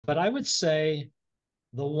but I would say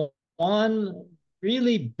the one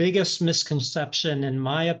really biggest misconception, in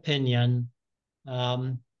my opinion,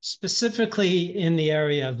 specifically in the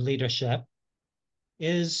area of leadership,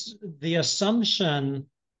 is the assumption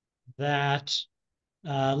that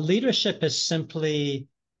leadership is simply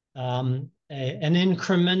an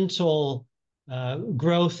incremental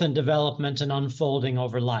growth and development and unfolding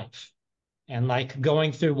over life. And like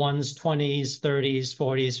going through one's 20s, 30s,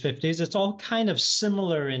 40s, 50s, it's all kind of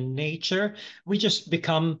similar in nature. We just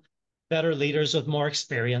become better leaders with more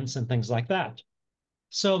experience and things like that.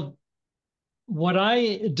 So, what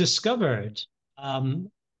I discovered,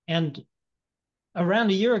 and around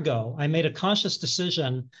a year ago, I made a conscious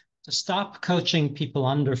decision to stop coaching people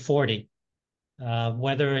under 40,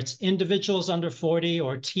 whether it's individuals under 40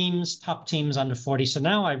 or teams, top teams under 40. So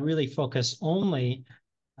now I really focus only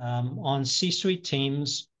on C-suite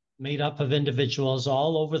teams made up of individuals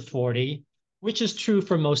all over 40, which is true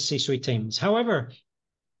for most C-suite teams. However,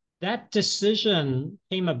 that decision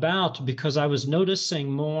came about because I was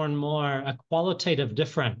noticing more and more a qualitative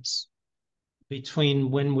difference between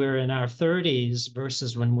when we're in our 30s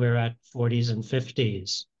versus when we're at 40s and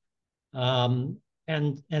 50s. Um,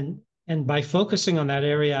 and, and, and by focusing on that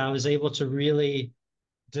area, I was able to really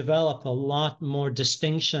develop a lot more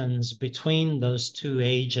distinctions between those two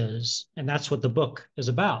ages. And that's what the book is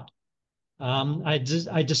about. I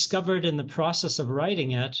discovered in the process of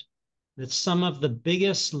writing it that some of the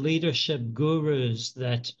biggest leadership gurus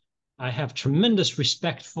that I have tremendous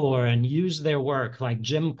respect for and use their work, like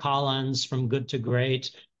Jim Collins from Good to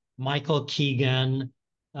Great, Michael Keegan,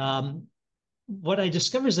 what I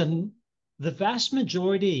discovered is that the vast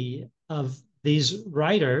majority of these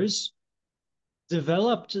writers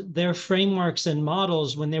developed their frameworks and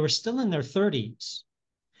models when they were still in their 30s.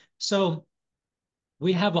 So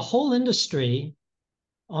we have a whole industry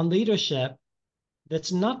on leadership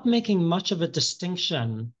that's not making much of a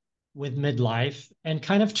distinction with midlife and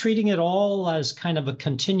kind of treating it all as kind of a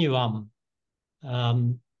continuum.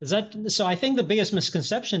 So I think the biggest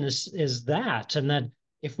misconception is that, and that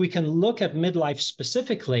if we can look at midlife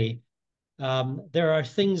specifically, there are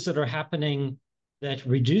things that are happening that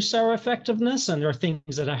reduce our effectiveness, and there are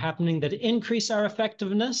things that are happening that increase our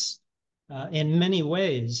effectiveness in many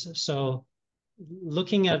ways. So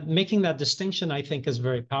looking at making that distinction, I think, is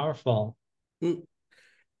very powerful. Mm.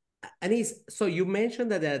 Aneace, so you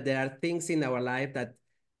mentioned that there are things in our life that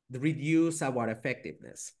reduce our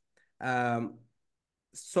effectiveness.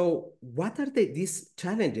 So what are these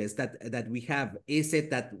challenges that we have? Is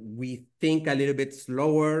it that we think a little bit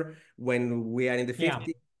slower when we are in the 50s?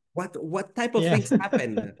 Yeah. What type of Yeah. things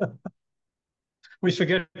happen? We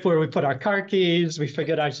forget where we put our car keys. We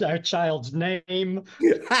forget our child's name,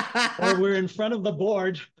 or we're in front of the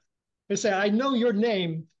board. We say, I know your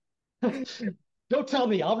name. Don't tell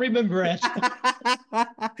me, I'll remember it.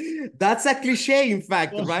 That's a cliche, in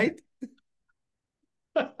fact, right?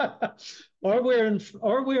 or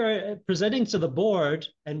we're presenting to the board,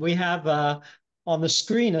 and we have on the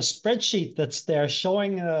screen a spreadsheet that's there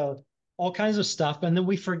showing all kinds of stuff, and then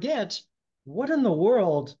we forget what in the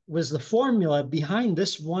world was the formula behind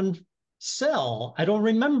this one cell. I don't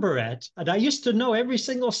remember it, and I used to know every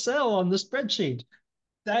single cell on the spreadsheet.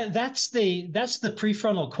 That's the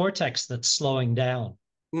prefrontal cortex that's slowing down.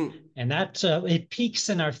 Mm. And that it peaks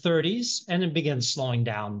in our 30s and it begins slowing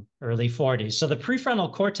down early 40s. So the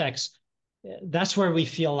prefrontal cortex, that's where we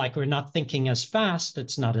feel like we're not thinking as fast,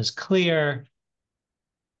 it's not as clear.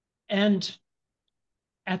 And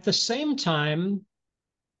at the same time,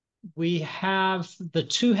 we have the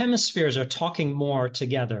two hemispheres are talking more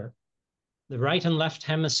together, the right and left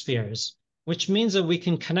hemispheres, which means that we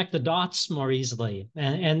can connect the dots more easily.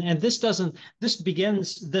 And this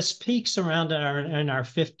peaks around in our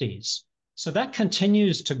 50s. So that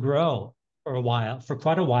continues to grow for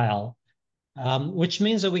quite a while, which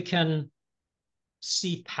means that we can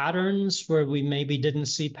see patterns where we maybe didn't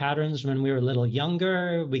see patterns when we were a little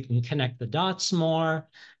younger. We can connect the dots more.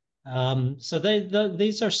 So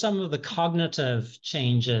these are some of the cognitive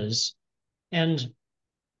changes. And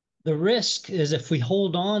the risk is if we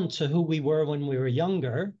hold on to who we were when we were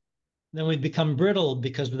younger, then we become brittle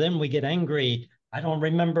because then we get angry. I don't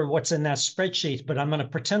remember what's in that spreadsheet, but I'm going to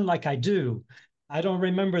pretend like I do. I don't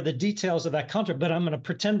remember the details of that contract, but I'm going to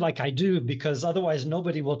pretend like I do because otherwise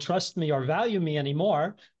nobody will trust me or value me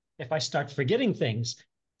anymore if I start forgetting things.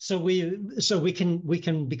 So we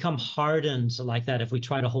can become hardened like that if we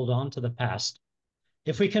try to hold on to the past.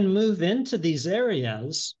 If we can move into these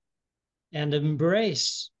areas and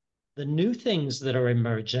embrace the new things that are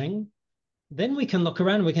emerging, then we can look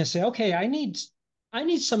around and we can say, okay, I need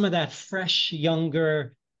some of that fresh,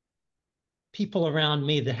 younger people around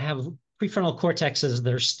me that have prefrontal cortexes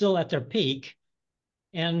that are still at their peak.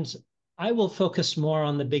 And I will focus more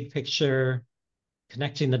on the big picture,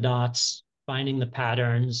 connecting the dots, finding the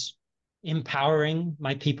patterns, empowering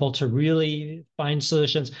my people to really find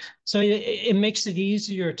solutions. So it makes it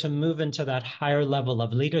easier to move into that higher level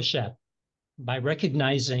of leadership by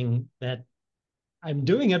recognizing that I'm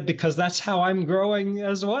doing it because that's how I'm growing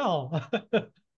as well.